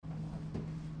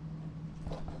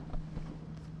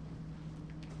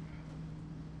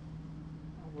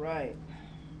right.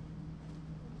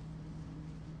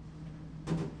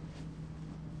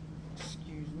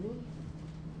 Excuse me.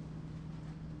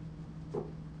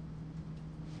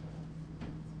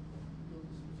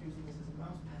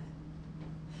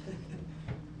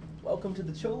 Welcome to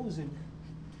the chosen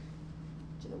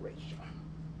generation.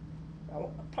 I'm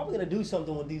probably going to do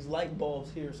something with these light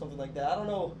bulbs here or something like that. I don't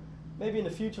know. Maybe in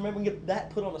the future, maybe we can get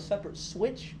that put on a separate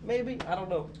switch, maybe? I don't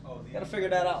know. Oh, got to figure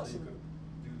that out. So you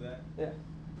could do that? Yeah.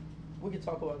 We can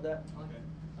talk about that. Okay.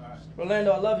 All right.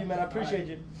 Orlando, I love you, man. I appreciate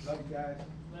you. Love you guys.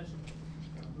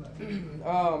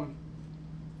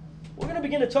 We're going to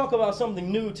begin to talk about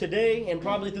something new today and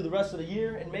probably through the rest of the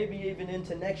year and maybe even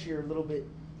into next year a little bit.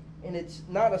 And it's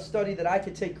not a study that I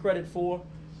could take credit for,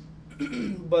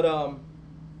 but a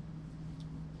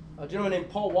gentleman named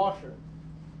Paul Washer,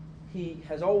 he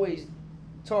has always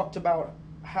talked about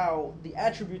how the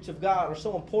attributes of God are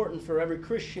so important for every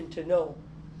Christian to know.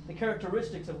 The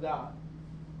characteristics of God.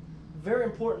 Very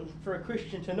important for a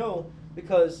Christian to know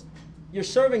because you're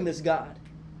serving this God.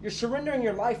 You're surrendering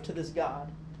your life to this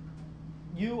God.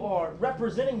 You are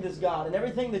representing this God in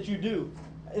everything that you do.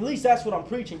 At least that's what I'm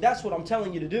preaching. That's what I'm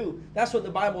telling you to do. That's what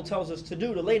the Bible tells us to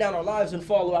do, to lay down our lives and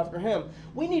follow after Him.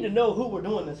 We need to know who we're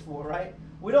doing this for, right?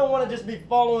 We don't want to just be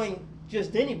following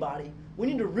just anybody. We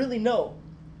need to really know.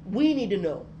 We need to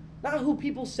know. Not who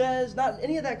people says, not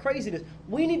any of that craziness.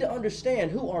 We need to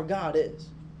understand who our God is.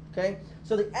 Okay?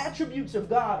 So the attributes of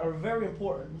God are very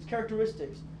important. His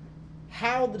characteristics.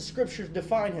 How the Scriptures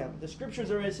define Him. The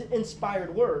Scriptures are His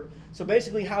inspired word. So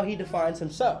basically how He defines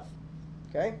Himself.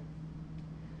 Okay?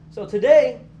 So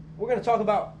today, we're going to talk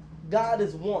about God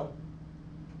is one.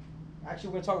 Actually,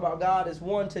 we're going to talk about God is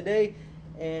one today.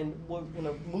 And we're going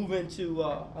to move into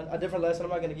a different lesson. I'm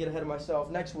not going to get ahead of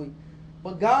myself next week.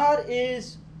 But God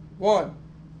is one.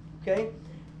 Okay?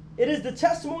 It is the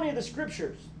testimony of the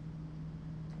Scriptures.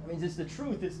 I mean, it's the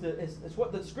truth. It's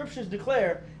what the Scriptures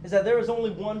declare is that there is only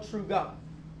one true God.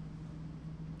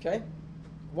 Okay?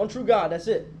 One true God. That's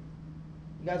it.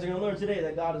 You guys are going to learn today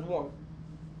that God is one.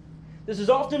 This is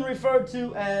often referred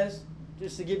to as,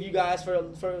 just to give you guys, for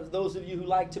those of you who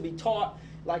like to be taught,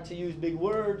 like to use big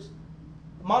words,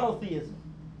 monotheism.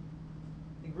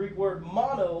 The Greek word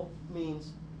mono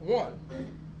means one.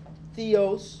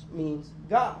 Theos means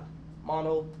God.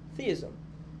 Monotheism.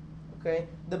 Okay?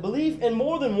 The belief in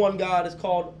more than one God is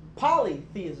called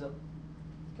polytheism.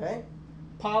 Okay?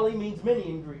 Poly means many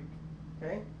in Greek.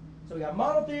 Okay? So we got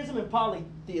monotheism and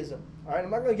polytheism. All right?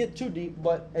 I'm not going to get too deep,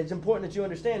 but it's important that you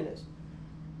understand this.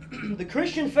 The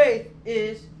Christian faith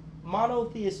is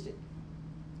monotheistic.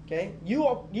 Okay?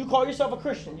 You call yourself a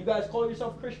Christian. You guys call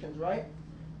yourself Christians, right?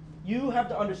 You have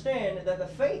to understand that the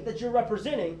faith that you're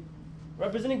representing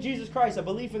Jesus Christ, a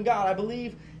belief in God, I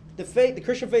believe the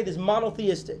Christian faith is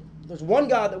monotheistic. There's one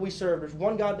God that we serve. There's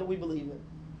one God that we believe in.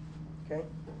 Okay?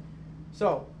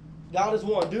 So, God is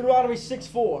one. Deuteronomy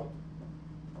 6:4.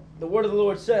 The word of the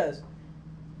Lord says,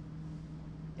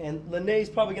 and Lene's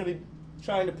probably going to be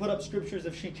trying to put up scriptures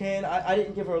if she can. I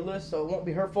didn't give her a list, so it won't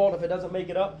be her fault if it doesn't make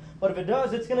it up. But if it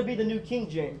does, it's going to be the New King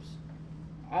James.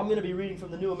 I'm going to be reading from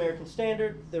the New American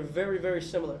Standard. They're very, very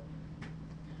similar.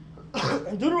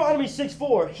 Deuteronomy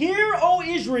 6:4. Hear, O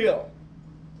Israel,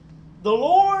 the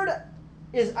Lord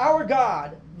is our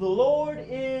God. The Lord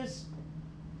is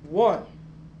one.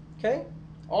 Okay?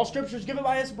 All scripture is given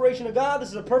by inspiration of God. This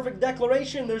is a perfect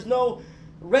declaration. There's no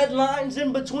red lines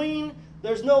in between.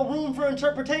 There's no room for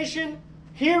interpretation.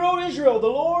 Hear, O Israel, the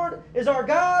Lord is our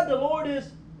God. The Lord is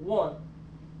one.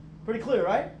 Pretty clear,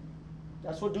 right?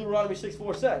 That's what Deuteronomy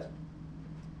 6:4 says.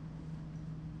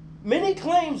 Many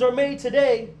claims are made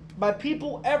today by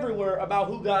people everywhere about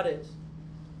who God is.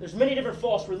 There's many different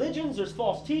false religions. There's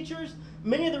false teachers.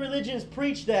 Many of the religions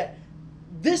preach that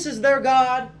this is their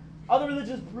God. Other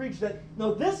religions preach that,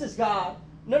 no, this is God.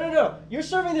 No. You're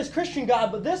serving this Christian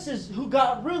God, but this is who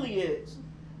God really is.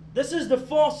 This is the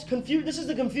this is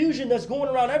the confusion that's going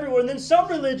around everywhere. And then some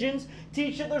religions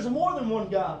teach that there's more than one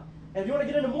God. And if you want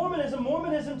to get into Mormonism,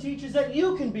 Mormonism teaches that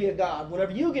you can be a God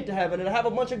whenever you get to heaven and have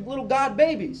a bunch of little God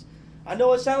babies. I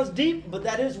know it sounds deep, but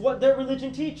that is what their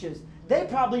religion teaches. They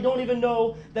probably don't even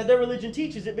know that their religion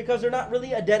teaches it because they're not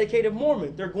really a dedicated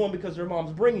Mormon. They're going because their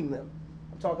mom's bringing them.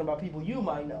 I'm talking about people you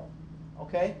might know.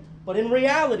 Okay? But in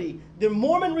reality, the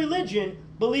Mormon religion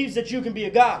believes that you can be a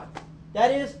God.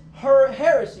 That is her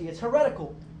heresy. It's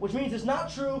heretical, which means it's not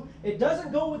true. It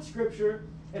doesn't go with Scripture.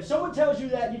 If someone tells you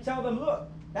that, you tell them, look,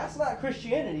 that's not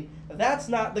Christianity. That's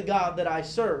not the God that I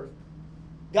serve.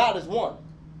 God is one.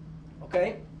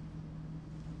 Okay?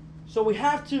 So we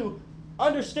have to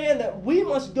understand that we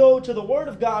must go to the Word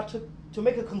of God to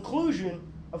make a conclusion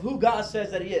of who God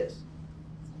says that He is.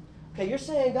 Okay, you're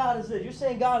saying God is this. You're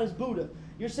saying God is Buddha.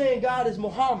 You're saying God is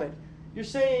Muhammad. You're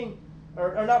saying,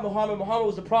 or not Muhammad. Muhammad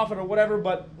was the prophet or whatever,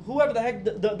 but whoever the heck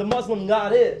the Muslim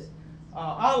God is,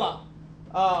 Allah.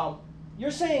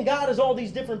 You're saying God is all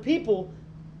these different people,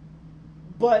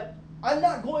 but I'm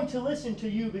not going to listen to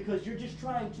you because you're just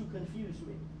trying to confuse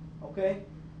me. Okay?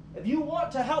 If you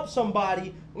want to help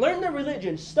somebody, learn their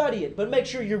religion, study it, but make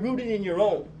sure you're rooted in your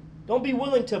own. Don't be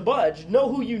willing to budge. Know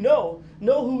who you know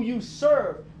who you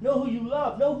serve, know who you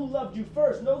love, know who loved you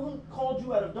first, know who called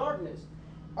you out of darkness.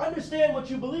 Understand what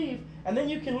you believe, and then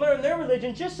you can learn their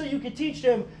religion just so you can teach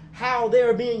them how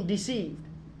they're being deceived.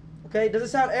 Okay? Does it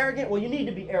sound arrogant? Well, you need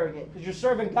to be arrogant because you're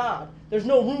serving God. There's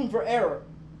no room for error.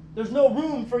 There's no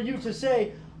room for you to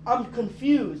say, I'm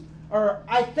confused, or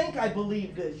I think I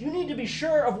believe this. You need to be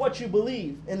sure of what you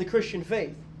believe in the Christian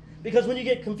faith. Because when you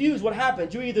get confused, what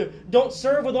happens? You either don't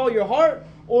serve with all your heart,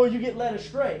 or you get led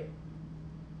astray.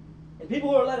 And people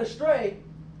who are led astray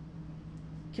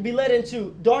can be led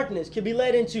into darkness, can be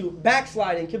led into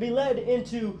backsliding, can be led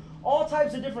into all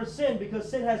types of different sin because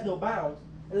sin has no bounds.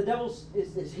 And the devil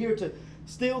is here to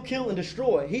steal, kill, and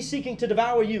destroy. He's seeking to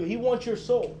devour you. He wants your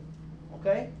soul.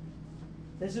 Okay?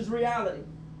 This is reality.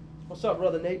 What's up,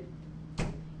 Brother Nate?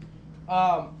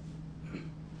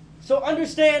 So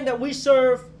understand that we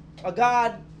serve a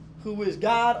God who is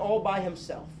God all by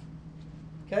himself.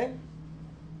 Okay?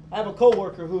 I have a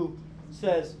coworker who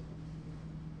says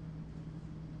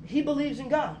he believes in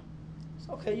God. It's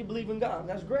okay, you believe in God.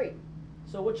 That's great.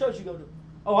 So what church you go to?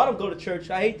 Oh, I don't go to church.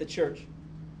 I hate the church.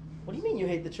 What do you mean you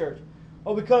hate the church?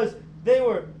 Oh, because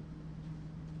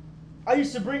I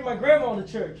used to bring my grandma to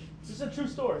church. This is a true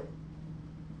story.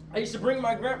 I used to bring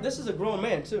my grandma. This is a grown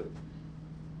man too.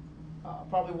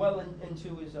 Probably well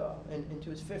into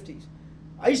his 50s.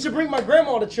 I used to bring my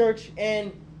grandma to church,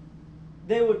 and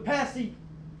they would pass the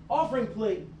offering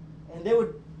plate, and they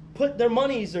would put their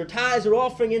monies or tithes or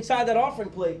offering inside that offering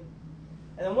plate.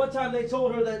 And then one time they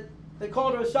told her that they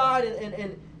called her aside,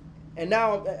 and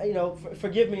now,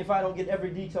 forgive me if I don't get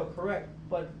every detail correct,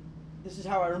 but this is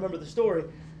how I remember the story.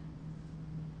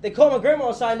 They called my grandma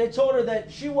aside, and they told her that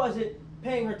she wasn't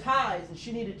paying her tithes, and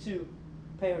she needed to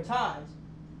pay her tithes,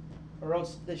 or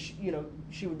else that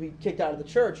she would be kicked out of the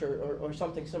church or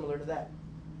something similar to that.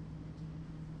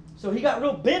 So he got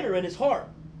real bitter in his heart.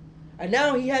 And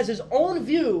now he has his own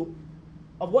view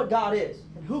of what God is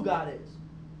and who God is.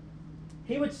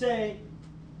 He would say,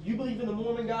 you believe in the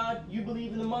Mormon God, you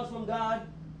believe in the Muslim God,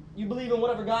 you believe in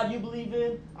whatever God you believe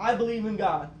in, I believe in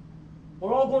God.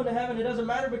 We're all going to heaven, it doesn't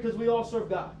matter because we all serve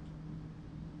God.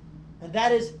 And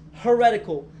that is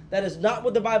heretical. That is not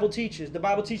what the Bible teaches. The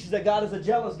Bible teaches that God is a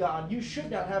jealous God. You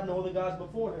should not have no other gods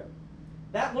before him.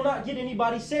 That will not get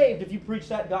anybody saved if you preach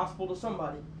that gospel to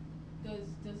somebody. Does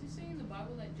it say in the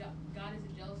Bible that God is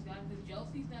a jealous God? Because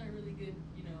jealousy is not a really good,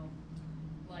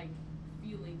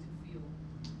 feeling to feel.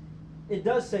 It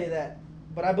does say that.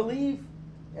 But I believe,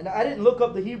 and I didn't look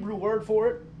up the Hebrew word for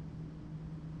it.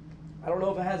 I don't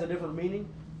know if it has a different meaning.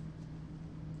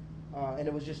 And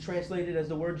it was just translated as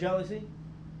the word jealousy.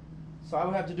 So I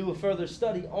would have to do a further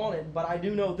study on it, but I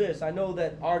do know this. I know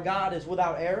that our God is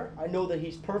without error. I know that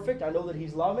he's perfect. I know that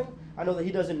he's loving. I know that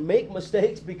he doesn't make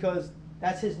mistakes because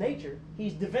that's his nature.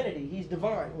 He's divinity. He's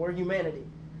divine. We're humanity.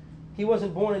 He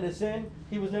wasn't born into sin.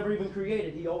 He was never even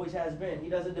created. He always has been. He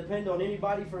doesn't depend on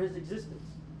anybody for his existence.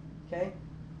 Okay?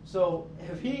 So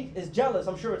if he is jealous,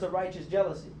 I'm sure it's a righteous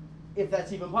jealousy, if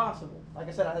that's even possible. Like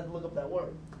I said, I had to look up that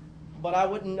word. But I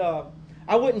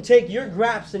wouldn't take your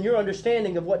grasp and your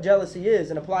understanding of what jealousy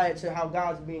is and apply it to how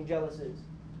God's being jealous is.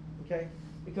 Okay?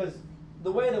 Because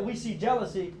the way that we see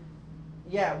jealousy,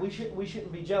 yeah, we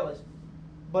shouldn't be jealous.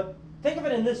 But think of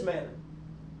it in this manner.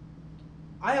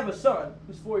 I have a son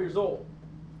who's 4 years old.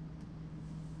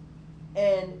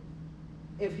 And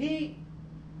if he,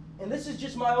 and this is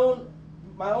just my own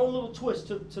little twist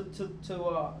to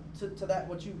that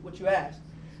what you asked.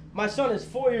 My son is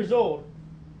 4 years old,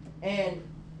 and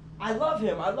I love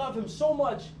him. I love him so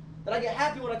much that I get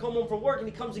happy when I come home from work and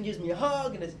he comes and gives me a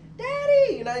hug and it's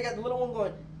Daddy, and I got the little one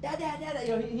going Dad, Dad,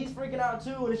 Dad. He's freaking out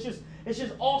too, and it's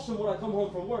just awesome when I come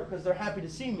home from work because they're happy to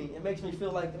see me. It makes me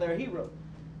feel like they're a hero.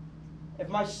 If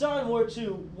my son were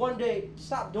to one day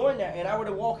stop doing that and I were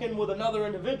to walk in with another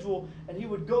individual and he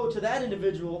would go to that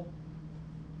individual,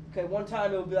 okay, one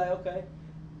time it would be like, okay.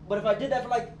 But if I did that for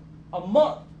like a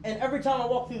month and every time I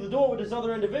walk through the door with this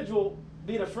other individual,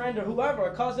 be it a friend or whoever,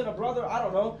 a cousin, a brother, I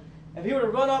don't know, if he were to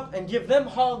run up and give them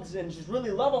hugs and just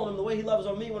really love on them the way he loves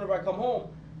on me whenever I come home,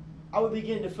 I would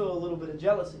begin to feel a little bit of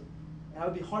jealousy. And I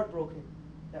would be heartbroken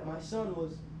that my son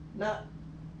was not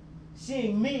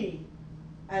seeing me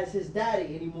as his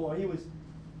daddy anymore.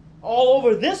 all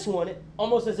over this one,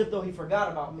 almost as if though he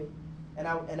forgot about me. And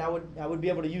I would be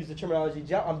able to use the terminology,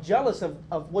 I'm jealous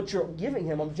of what you're giving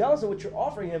him. I'm jealous of what you're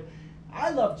offering him. I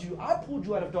loved you. I pulled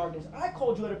you out of darkness. I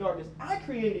called you out of darkness. I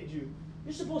created you.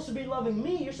 You're supposed to be loving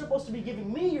me. You're supposed to be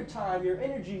giving me your time, your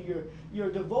energy, your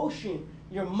devotion,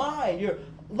 your mind.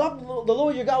 Love the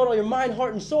Lord your God with all your mind,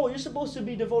 heart, and soul. You're supposed to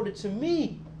be devoted to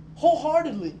me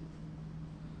wholeheartedly.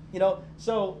 You know,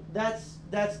 so that's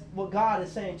what God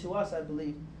is saying to us, I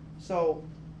believe. So,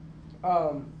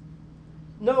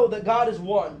 know that God is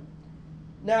one.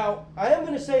 Now, I am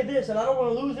going to say this, and I don't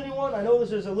want to lose anyone. I know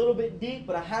this is a little bit deep,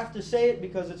 but I have to say it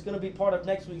because it's going to be part of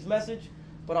next week's message,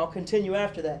 but I'll continue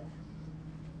after that.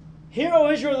 Hear,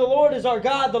 O Israel, the Lord is our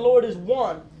God, the Lord is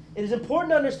one. It is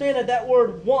important to understand that that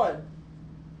word one,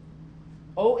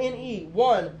 O-N-E,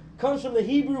 one, comes from the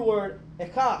Hebrew word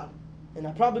echad, and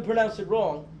I probably pronounced it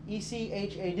wrong,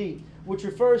 E-C-H-A-D, which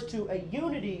refers to a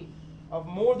unity of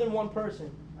more than one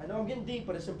person. I know I'm getting deep,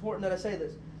 but it's important that I say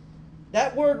this.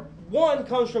 That word one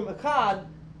comes from echad,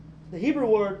 the Hebrew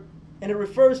word, and it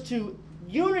refers to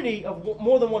unity of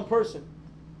more than one person.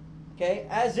 Okay,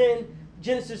 as in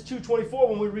Genesis 2:24,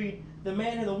 when we read the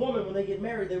man and the woman, when they get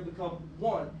married, they become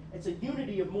one. It's a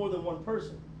unity of more than one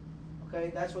person.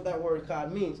 Okay, that's what that word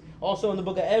echad means. Also in the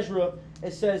book of Ezra,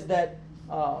 it says that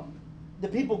the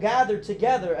people gathered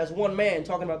together as one man,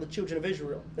 talking about the children of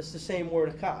Israel. That's the same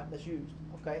word echad that's used.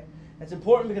 Okay, it's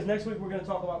important because next week we're going to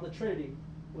talk about the Trinity,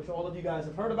 which all of you guys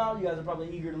have heard about. You guys are probably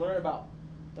eager to learn about.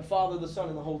 The Father, the Son,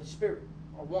 and the Holy Spirit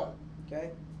are one. Okay,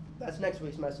 that's next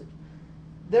week's message.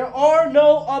 There are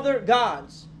no other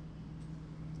gods.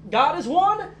 God is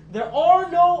one. There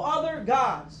are no other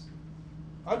gods.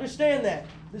 Understand that.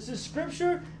 This is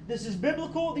scripture. This is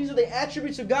biblical. These are the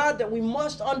attributes of God that we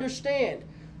must understand.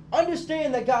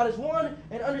 Understand that God is one,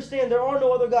 and understand there are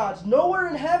no other gods. Nowhere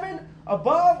in heaven,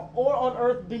 above, or on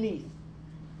earth beneath.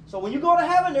 So when you go to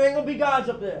heaven, there ain't going to be gods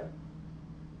up there.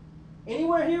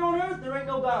 Anywhere here on earth, there ain't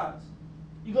no gods.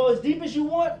 You go as deep as you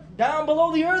want, down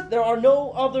below the earth, there are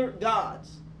no other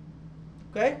gods.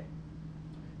 Okay?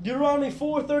 Deuteronomy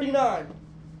 4:39.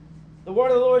 The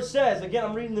word of the Lord says, again,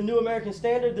 I'm reading the New American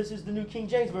Standard. This is the New King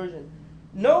James Version.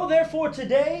 Know therefore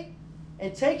today,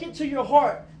 and take it to your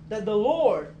heart, that the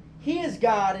Lord, He is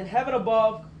God in heaven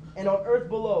above and on earth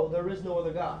below. There is no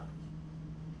other God.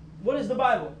 What is the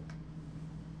Bible?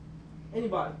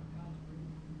 Anybody?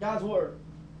 God's Word.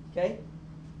 Okay?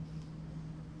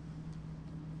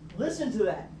 Listen to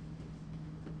that.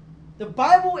 The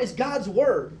Bible is God's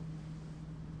Word.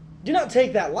 Do not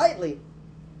take that lightly.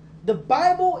 The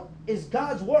Bible is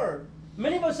God's Word.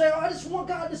 Many of us say, oh, I just want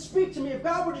God to speak to me. If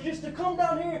God were to just to come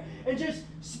down here and just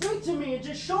speak to me and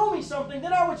just show me something,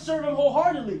 then I would serve Him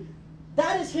wholeheartedly.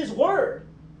 That is His Word.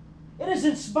 It is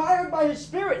inspired by His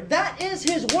Spirit. That is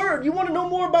His Word. You want to know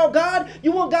more about God?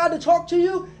 You want God to talk to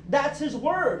you? That's His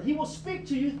Word. He will speak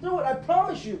to you through it, I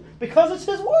promise you, because it's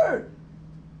His Word.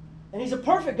 And He's a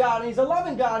perfect God, and He's a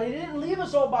loving God. He didn't leave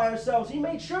us all by ourselves. He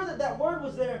made sure that that Word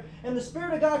was there, and the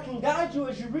Spirit of God can guide you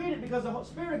as you read it, because the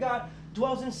Spirit of God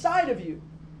dwells inside of you.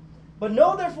 But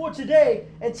know therefore today,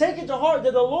 and take it to heart,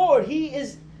 that the Lord, He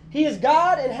is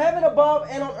God in heaven above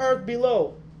and on earth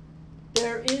below.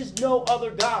 There is no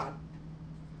other God.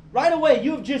 Right away,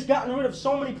 you have just gotten rid of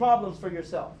so many problems for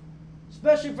yourself,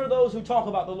 especially for those who talk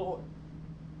about the Lord.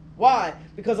 Why?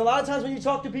 Because a lot of times when you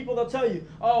talk to people, they'll tell you,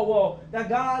 oh, well, that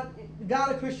God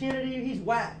of Christianity, He's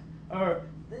whack. Or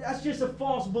that's just a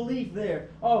false belief there.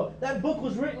 Oh, that book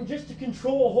was written just to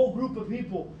control a whole group of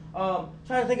people.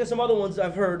 Trying to think of some other ones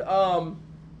I've heard.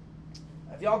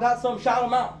 If y'all got some, shout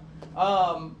them out.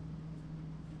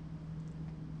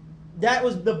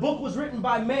 The book was written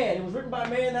by man. It was written by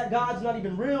man. That God's not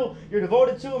even real. You're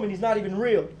devoted to Him, and He's not even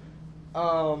real.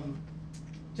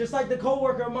 Just like the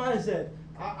co-worker of mine said,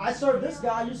 I serve this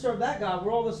guy, you serve that guy.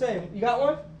 We're all the same. You got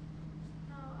one?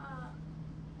 No,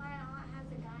 my aunt has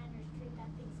a guy in her street that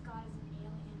thinks God is an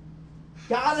alien.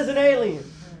 God is an alien.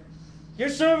 You're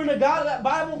serving a God of that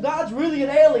Bible? God's really an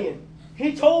alien.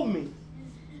 He told me.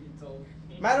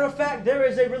 Matter of fact, there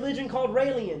is a religion called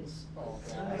Raelians.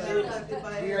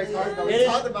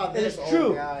 It is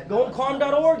true. Go on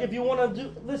calm.org if you want to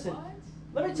do. Listen,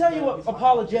 let me tell you what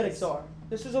apologetics are.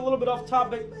 This is a little bit off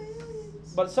topic,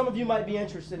 but some of you might be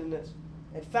interested in this.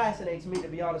 It fascinates me, to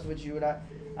be honest with you, and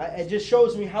it just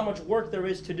shows me how much work there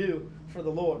is to do for the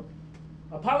Lord.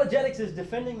 Apologetics is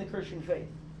defending the Christian faith.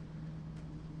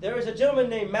 There is a gentleman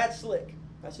named Matt Slick.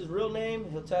 That's his real name.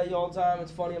 He'll tell you all the time.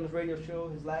 It's funny on his radio show.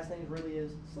 His last name really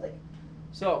is Slick.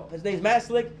 So, his name's Matt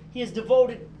Slick. He has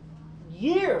devoted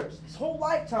years, his whole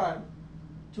lifetime,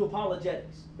 to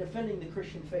apologetics, defending the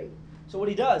Christian faith. So what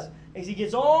he does is he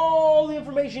gets all the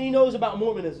information he knows about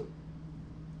Mormonism,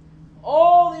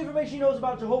 all the information he knows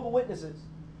about Jehovah's Witnesses,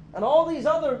 and all these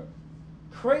other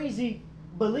crazy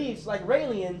beliefs like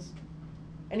Raelians,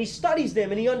 and he studies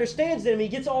them and he understands them and he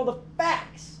gets all the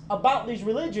facts about these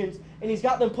religions, and he's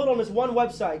got them put on this one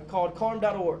website called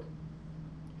carm.org.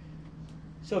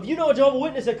 So if you know a Jehovah's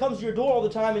Witness that comes to your door all the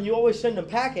time and you always send them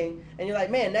packing, and you're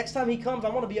like, man, next time he comes, I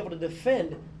want to be able to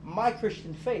defend my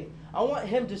Christian faith. I want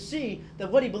him to see that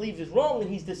what he believes is wrong and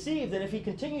he's deceived, and if he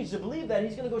continues to believe that,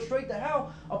 he's going to go straight to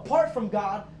hell apart from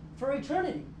God for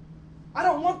eternity. I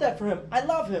don't want that for him. I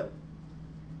love him.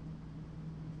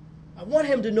 I want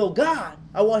him to know God.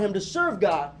 I want him to serve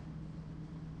God.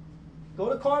 Go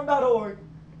to carm.org,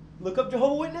 look up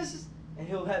Jehovah's Witnesses, and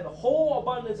he'll have a whole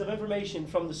abundance of information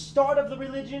from the start of the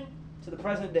religion to the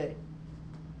present day.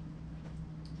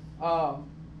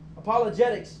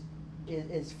 Apologetics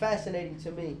is fascinating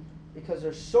to me because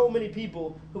there's so many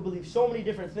people who believe so many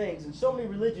different things and so many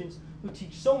religions who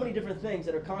teach so many different things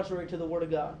that are contrary to the Word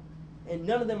of God. And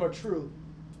none of them are true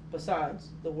besides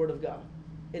the Word of God.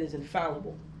 It is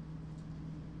infallible.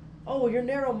 Oh, well, you're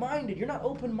narrow-minded. You're not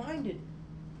open-minded.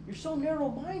 You're so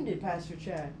narrow-minded, Pastor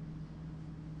Chad.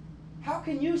 How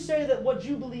can you say that what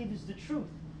you believe is the truth?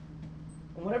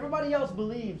 And what everybody else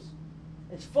believes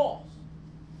is false?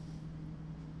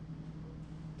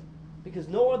 Because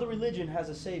no other religion has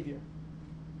a Savior.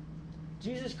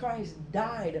 Jesus Christ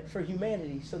died for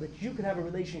humanity so that you can have a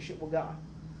relationship with God.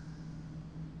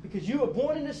 Because you were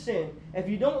born into sin. If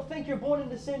you don't think you're born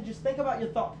into sin, just think about your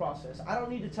thought process. I don't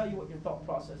need to tell you what your thought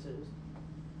process is.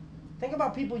 Think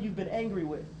about people you've been angry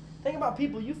with. Think about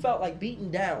people you felt like beating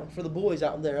down for the boys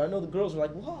out there. I know the girls are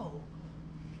like, whoa.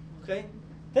 Okay?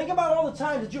 Think about all the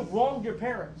times that you've wronged your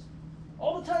parents.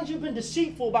 All the times you've been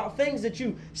deceitful about things that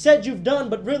you said you've done,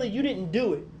 but really you didn't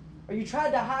do it. Or you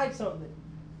tried to hide something.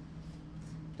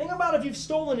 Think about if you've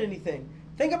stolen anything.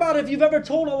 Think about if you've ever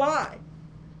told a lie.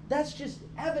 That's just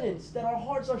evidence that our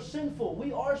hearts are sinful.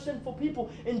 We are sinful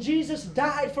people. And Jesus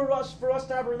died for us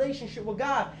to have a relationship with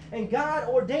God. And God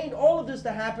ordained all of this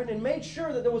to happen and made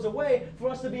sure that there was a way for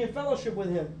us to be in fellowship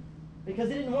with Him. Because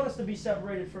He didn't want us to be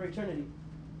separated for eternity.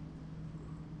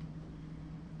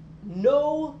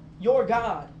 Know your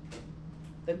God,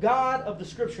 the God of the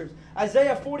Scriptures.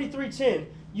 Isaiah 43:10.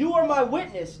 You are my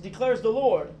witness, declares the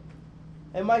Lord,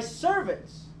 and my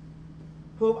servants,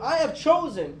 whom I have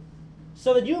chosen,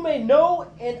 so that you may know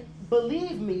and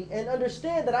believe me and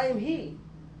understand that I am He.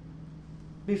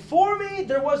 Before me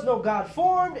there was no God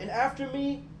formed, and after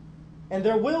me, and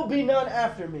there will be none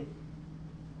after me.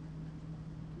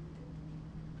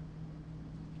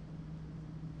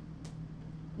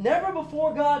 Never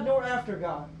before God nor after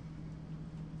God.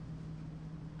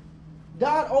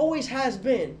 God always has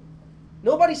been.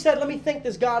 Nobody said, let me think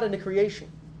this God into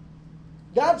creation.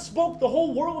 God spoke the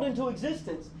whole world into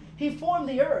existence. He formed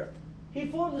the earth. He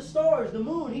formed the stars, the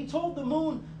moon. He told the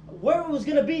moon where it was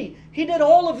going to be. He did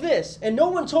all of this, and no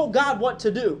one told God what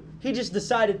to do. He just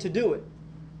decided to do it.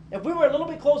 If we were a little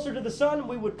bit closer to the sun,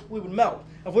 we would melt.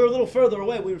 If we were a little further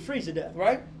away, we would freeze to death,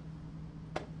 right?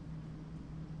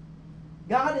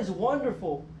 God is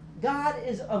wonderful. God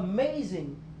is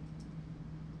amazing.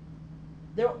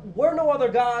 There were no other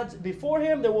gods before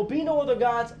Him. There will be no other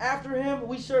gods after Him.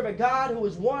 We serve a God who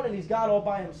is one, and He's God all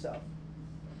by Himself,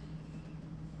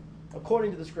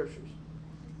 according to the Scriptures.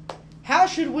 How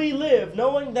should we live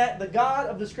knowing that the God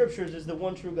of the Scriptures is the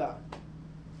one true God?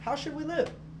 How should we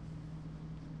live?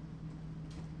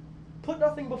 Put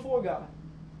nothing before God.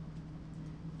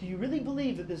 Do you really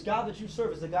believe that this God that you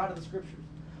serve is the God of the Scriptures?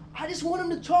 I just want Him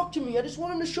to talk to me. I just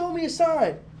want Him to show me a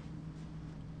sign.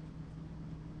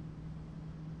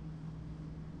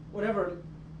 Whenever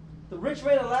the rich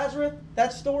man and Lazarus,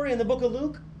 that story in the book of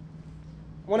Luke,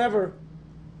 whenever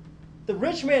the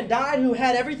rich man died who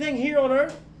had everything here on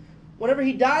earth, whenever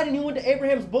he died and he went to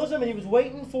Abraham's bosom and he was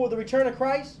waiting for the return of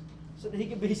Christ so that he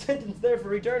could be sentenced there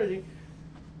for eternity,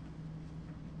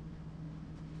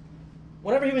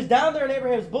 whenever he was down there in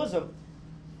Abraham's bosom,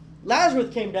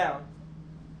 Lazarus came down.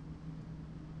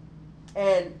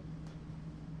 And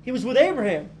he was with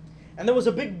Abraham. And there was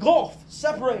a big gulf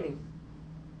separating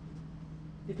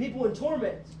the people in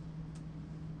torment,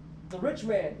 the rich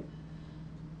man.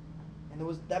 And there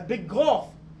was that big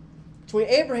gulf between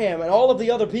Abraham and all of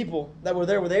the other people that were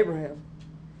there with Abraham.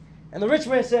 And the rich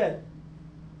man said,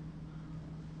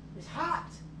 it's hot.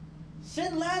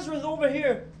 Send Lazarus over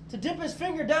here to dip his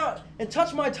finger down and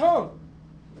touch my tongue.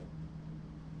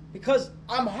 Because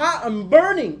I'm hot, I'm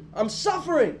burning, I'm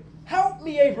suffering. Help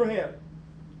me, Abraham.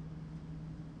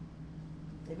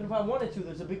 Even if I wanted to,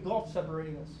 there's a big gulf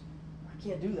separating us. I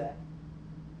can't do that.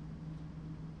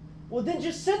 Well, then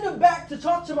just send them back to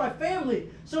talk to my family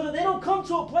so that they don't come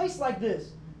to a place like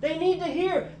this. They need to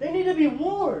hear. They need to be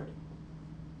warned.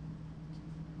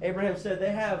 Abraham said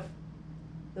they have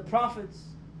the prophets.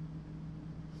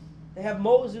 They have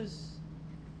Moses.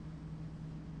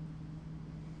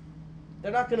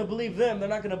 They're not going to believe them. They're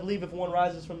not going to believe if one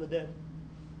rises from the dead.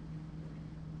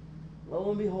 Lo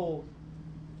and behold,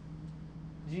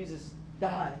 Jesus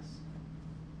dies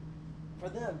for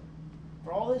them,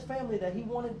 for all his family that he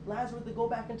wanted Lazarus to go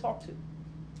back and talk to.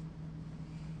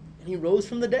 And he rose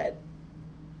from the dead.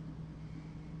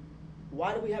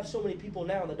 Why do we have so many people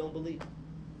now that don't believe?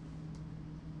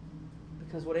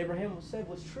 Because what Abraham said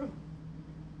was true.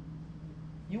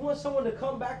 You want someone to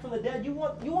come back from the dead? You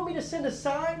want me to send a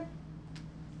sign?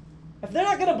 If they're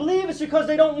not going to believe, it's because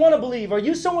they don't want to believe. Are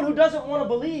you someone who doesn't want to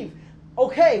believe?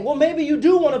 Okay, well maybe you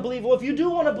do want to believe. Well, if you do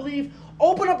want to believe,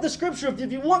 open up the scripture.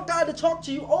 If you want God to talk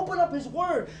to you, open up his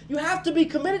word. You have to be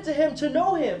committed to him to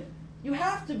know him. You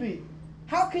have to be.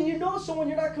 How can you know someone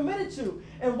you're not committed to?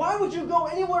 And why would you go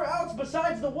anywhere else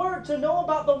besides the word to know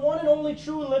about the one and only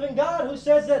true and living God who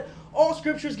says that all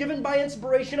scripture is given by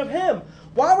inspiration of him?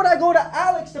 Why would I go to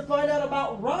Alex to find out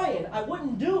about Ryan? I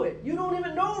wouldn't do it. You don't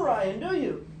even know Ryan, do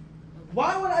you?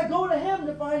 Why would I go to him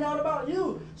to find out about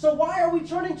you? So why are we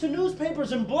turning to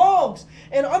newspapers and blogs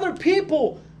and other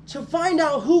people to find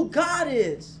out who God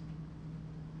is?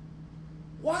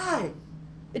 Why?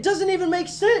 It doesn't even make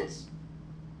sense.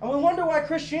 And we wonder why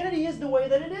Christianity is the way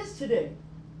that it is today.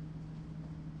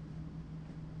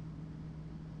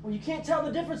 Well, you can't tell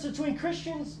the difference between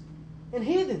Christians and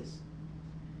heathens.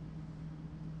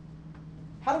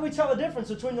 How do we tell the difference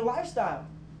between the lifestyle?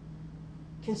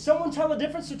 Can someone tell the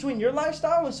difference between your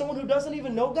lifestyle and someone who doesn't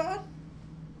even know God?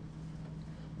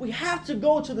 We have to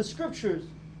go to the scriptures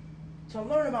to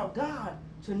learn about God,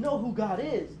 to know who God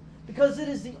is, because it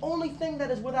is the only thing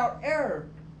that is without error.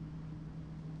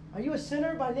 Are you a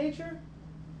sinner by nature?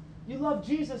 You love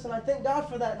Jesus, and I thank God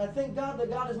for that, and I thank God that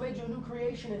God has made you a new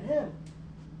creation in him.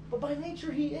 But by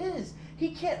nature he is.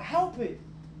 He can't help it.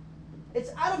 It's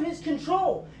out of his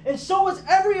control, and so is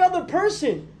every other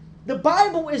person. The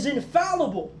Bible is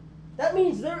infallible. That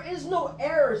means there is no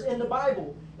errors in the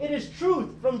Bible. It is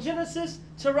truth from Genesis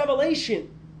to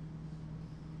Revelation.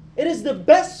 It is the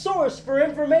best source for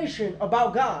information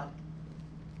about God.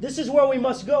 This is where we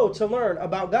must go to learn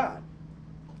about God.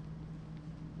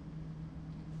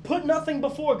 Put nothing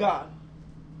before God.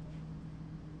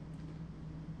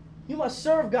 You must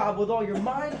serve God with all your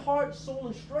mind, heart, soul,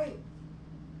 and strength.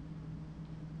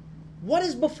 What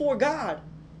is before God?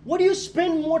 What do you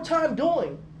spend more time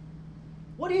doing?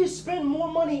 What do you spend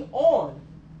more money on?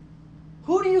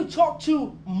 Who do you talk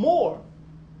to more?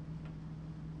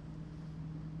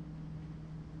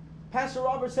 Pastor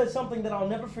Robert said something that I'll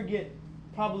never forget,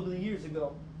 probably years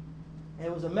ago. And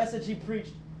it was a message he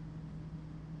preached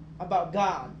about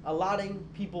God allotting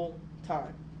people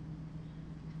time.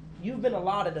 You've been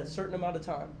allotted a certain amount of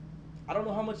time. I don't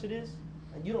know how much it is,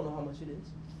 and you don't know how much it is.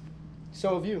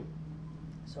 So have you.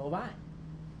 So have I.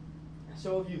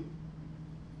 So have you.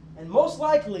 And most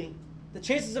likely, the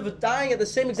chances of us dying at the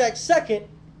same exact second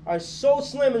are so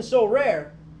slim and so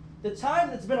rare. The time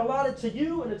that's been allotted to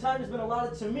you and the time that's been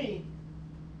allotted to me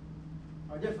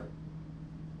are different.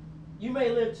 You may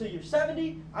live till you're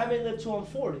 70, I may live till I'm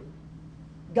 40.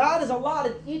 God has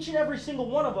allotted each and every single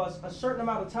one of us a certain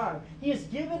amount of time. He has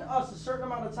given us a certain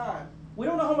amount of time. We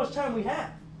don't know how much time we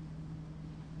have.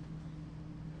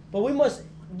 But we must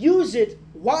use it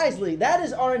wisely. That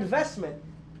is our investment.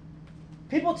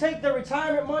 People take their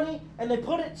retirement money and they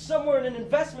put it somewhere in an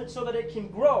investment so that it can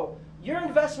grow. Your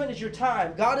investment is your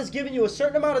time. God has given you a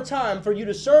certain amount of time for you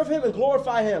to serve him and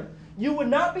glorify him. You would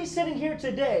not be sitting here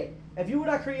today if you were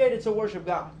not created to worship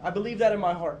God. I believe that in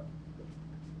my heart.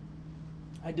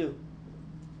 I do.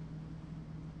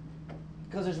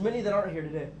 Because there's many that aren't here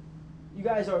today. You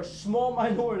guys are a small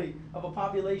minority of a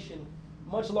population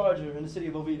much larger in the city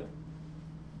of Oviedo,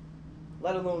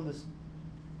 let alone this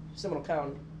Seminole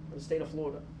County, or the state of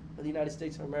Florida, or the United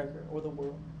States of America, or the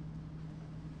world.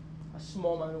 A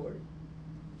small minority.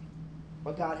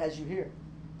 But God has you here.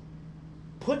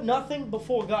 Put nothing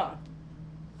before God.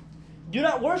 Do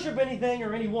not worship anything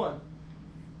or anyone.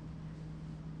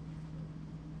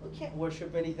 We can't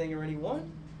worship anything or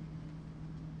anyone.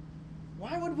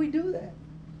 Why would we do that?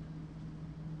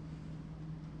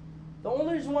 The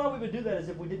only reason why we would do that is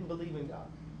if we didn't believe in God.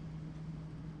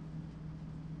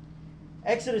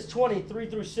 Exodus 20, 3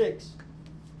 through 6.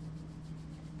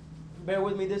 Bear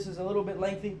with me, this is a little bit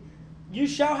lengthy. You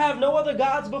shall have no other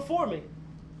gods before me.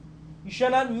 You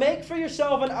shall not make for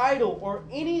yourself an idol or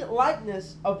any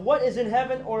likeness of what is in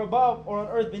heaven or above or on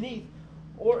earth beneath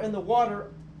or in the water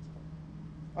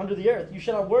under the earth. You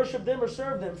shall not worship them or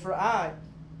serve them, for I,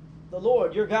 the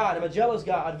Lord, your God, am a jealous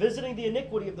God, visiting the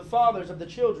iniquity of the fathers of the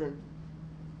children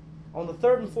on the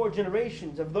third and fourth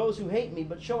generations of those who hate me,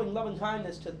 but showing love and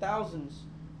kindness to thousands,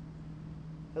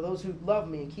 to those who love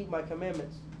me and keep my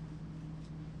commandments.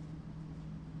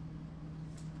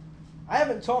 I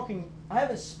haven't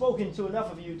spoken to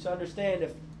enough of you to understand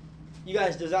if you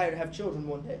guys desire to have children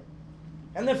one day.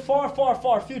 And they're far, far,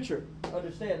 far future.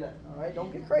 Understand that, all right?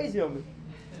 Don't get crazy on me.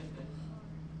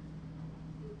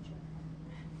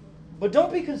 But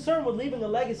don't be concerned with leaving a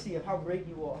legacy of how great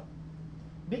you are.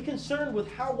 Be concerned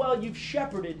with how well you've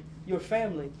shepherded your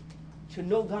family to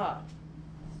know God.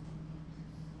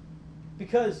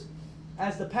 Because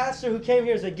as the pastor who came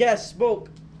here as a guest spoke,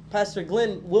 Pastor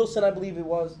Glenn Wilson, I believe it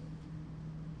was,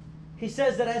 he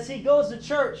says that as he goes to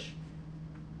church,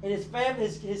 and his family,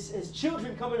 his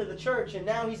children come into the church, and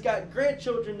now he's got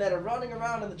grandchildren that are running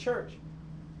around in the church,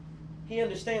 he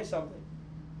understands something.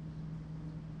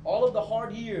 All of the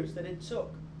hard years that it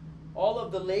took, all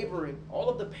of the laboring, all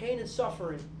of the pain and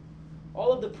suffering,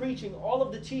 all of the preaching, all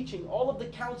of the teaching, all of the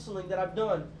counseling that I've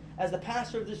done as the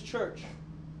pastor of this church,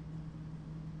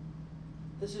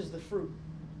 this is the fruit.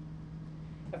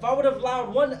 If I would have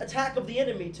allowed one attack of the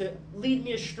enemy to lead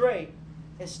me astray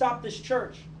and stop this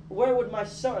church, where would my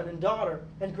son and daughter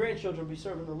and grandchildren be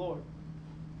serving the Lord?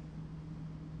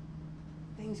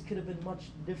 Things could have been much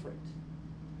different.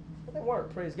 But they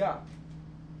weren't, praise God.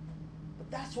 But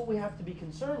that's what we have to be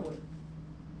concerned with.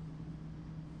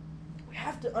 We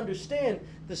have to understand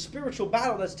the spiritual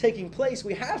battle that's taking place.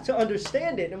 We have to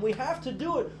understand it, and we have to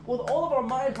do it with all of our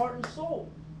mind, heart, and soul.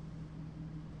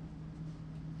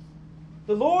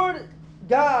 The Lord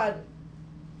God,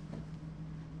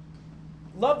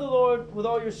 love the Lord with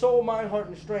all your soul, mind, heart,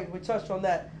 and strength. We touched on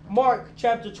that. Mark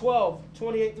chapter 12,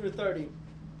 28 through 30.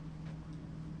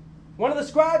 One of the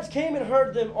scribes came and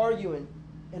heard them arguing,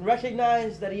 and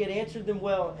recognized that he had answered them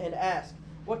well, and asked,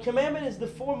 "What commandment is the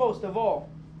foremost of all?"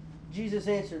 Jesus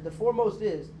answered, "The foremost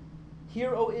is,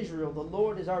 Hear, O Israel, the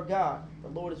Lord is our God, the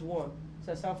Lord is one." Does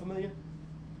that sound familiar?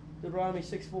 Deuteronomy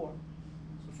 6:4.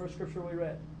 It's the first scripture we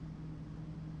read.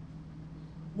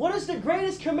 What is the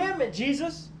greatest commandment,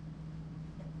 Jesus?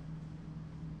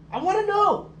 I want to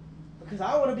know, because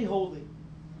I want to be holy.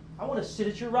 I want to sit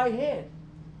at your right hand.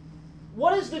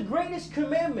 What is the greatest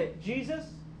commandment,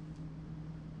 Jesus?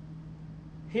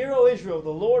 Hear, O Israel, the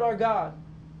Lord our God.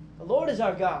 The Lord is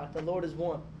our God. The Lord is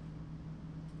one.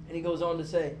 And he goes on to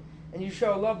say, "And you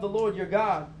shall love the Lord your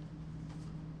God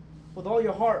with all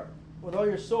your heart, with all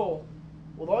your soul,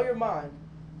 with all your mind,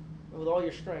 and with all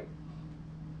your strength."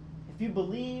 If you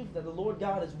believe that the Lord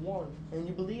God is one, and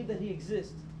you believe that he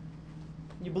exists,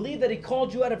 you believe that he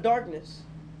called you out of darkness,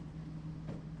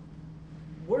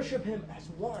 worship him as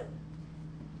one.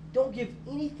 Don't give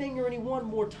anything or anyone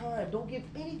more time. Don't give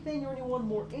anything or anyone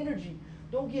more energy.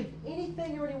 Don't give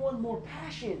anything or anyone more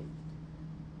passion.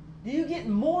 Do you get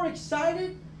more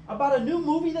excited about a new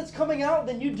movie that's coming out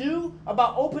than you do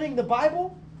about opening the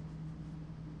Bible?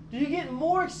 Do you get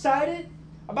more excited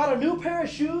about a new pair of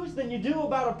shoes than you do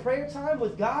about a prayer time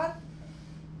with God?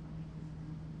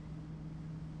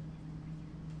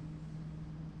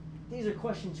 These are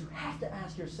questions you have to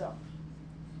ask yourself.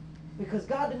 Because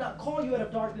God did not call you out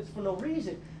of darkness for no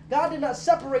reason. God did not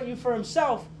separate you for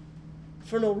himself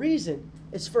for no reason.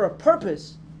 It's for a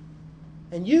purpose.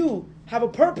 And you have a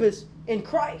purpose in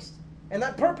Christ. And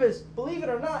that purpose, believe it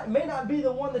or not, it may not be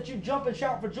the one that you jump and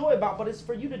shout for joy about, but it's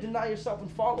for you to deny yourself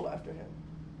and follow after him.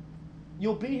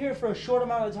 You'll be here for a short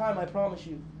amount of time, I promise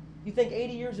you. You think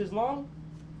 80 years is long?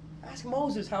 Ask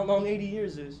Moses how long 80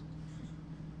 years is.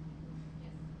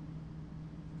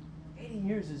 80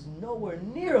 years is nowhere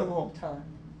near a long time.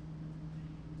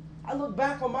 I look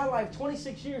back on my life,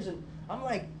 26 years, and I'm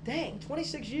like, dang,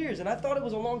 26 years. And I thought it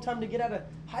was a long time to get out of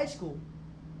high school.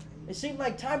 It seemed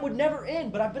like time would never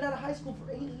end, but I've been out of high school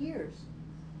for 8 years.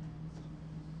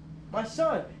 My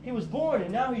son, he was born,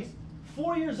 and now he's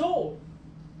 4 years old.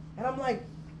 And I'm like,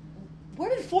 where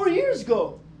did 4 years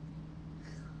go?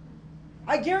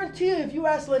 I guarantee you, if you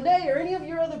ask Lene or any of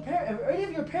your other parents, or any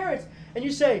of your parents, and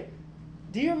you say,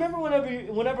 "Do you remember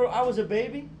whenever I was a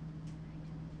baby?"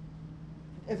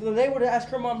 If Lene were to ask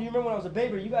her mom, "Do you remember when I was a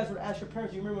baby?" or you guys were to ask your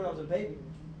parents, "Do you remember when I was a baby?"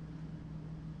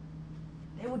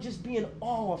 they would just be in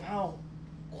awe of how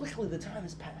quickly the time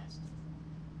has passed.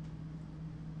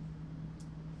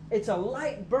 It's a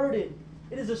light burden.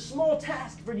 It is a small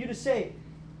task for you to say,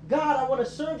 "God, I want to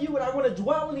serve you and I want to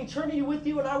dwell in eternity with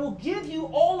you, and I will give you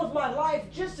all of my life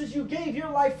just as you gave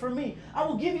your life for me. I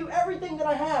will give you everything that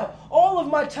I have, all of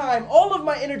my time, all of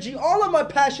my energy, all of my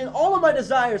passion, all of my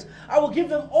desires. I will give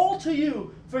them all to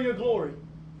you for your glory."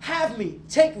 have me,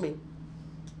 take me.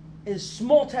 It is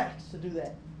small task to do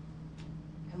that.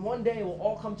 And one day it will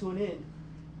all come to an end.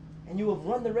 And you have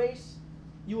run the race,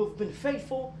 you have been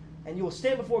faithful, and you will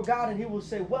stand before God and He will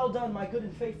say, well done, my good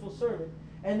and faithful servant.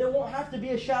 And there won't have to be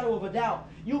a shadow of a doubt.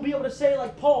 You'll be able to say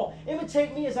like Paul,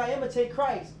 imitate me as I imitate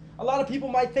Christ. A lot of people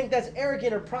might think that's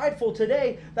arrogant or prideful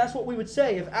today. That's what we would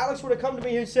say. If Alex were to come to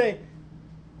me, he'd say,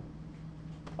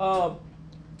 well,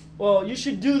 you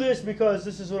should do this because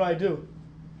this is what I do.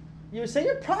 You would say,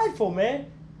 you're prideful, man.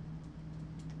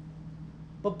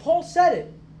 But Paul said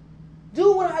it.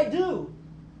 Do what I do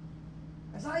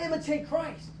as I imitate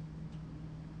Christ.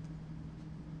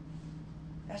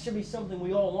 That should be something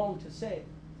we all long to say.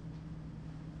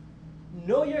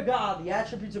 Know your God. The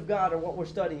attributes of God are what we're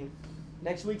studying.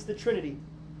 Next week's the Trinity.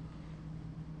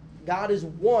 God is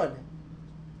one.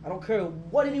 I don't care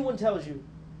what anyone tells you.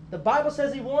 The Bible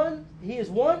says He is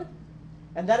one,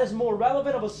 and that is more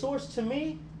relevant of a source to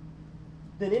me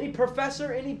than any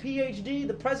professor, any PhD,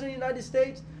 the President of the United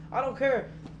States. I don't care.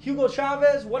 Hugo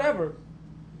Chavez, whatever.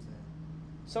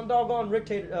 Some doggone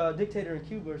dictator in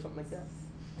Cuba or something like that.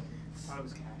 I thought it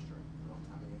was Castro a long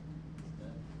time ago.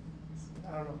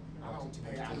 I don't know.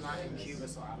 I'm not in Cuba,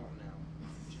 so I don't know.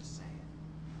 Just saying.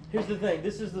 Here's the thing.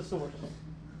 This is the source.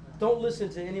 Don't listen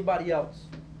to anybody else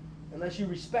unless you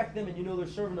respect them and you know they're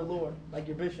serving the Lord, like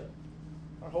your bishop,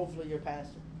 or hopefully your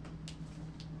pastor.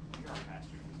 You're our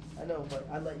pastor. I know, but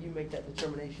I let you make that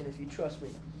determination if you trust me.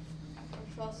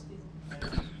 I trust you.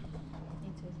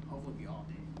 Hopefully we all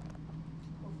do.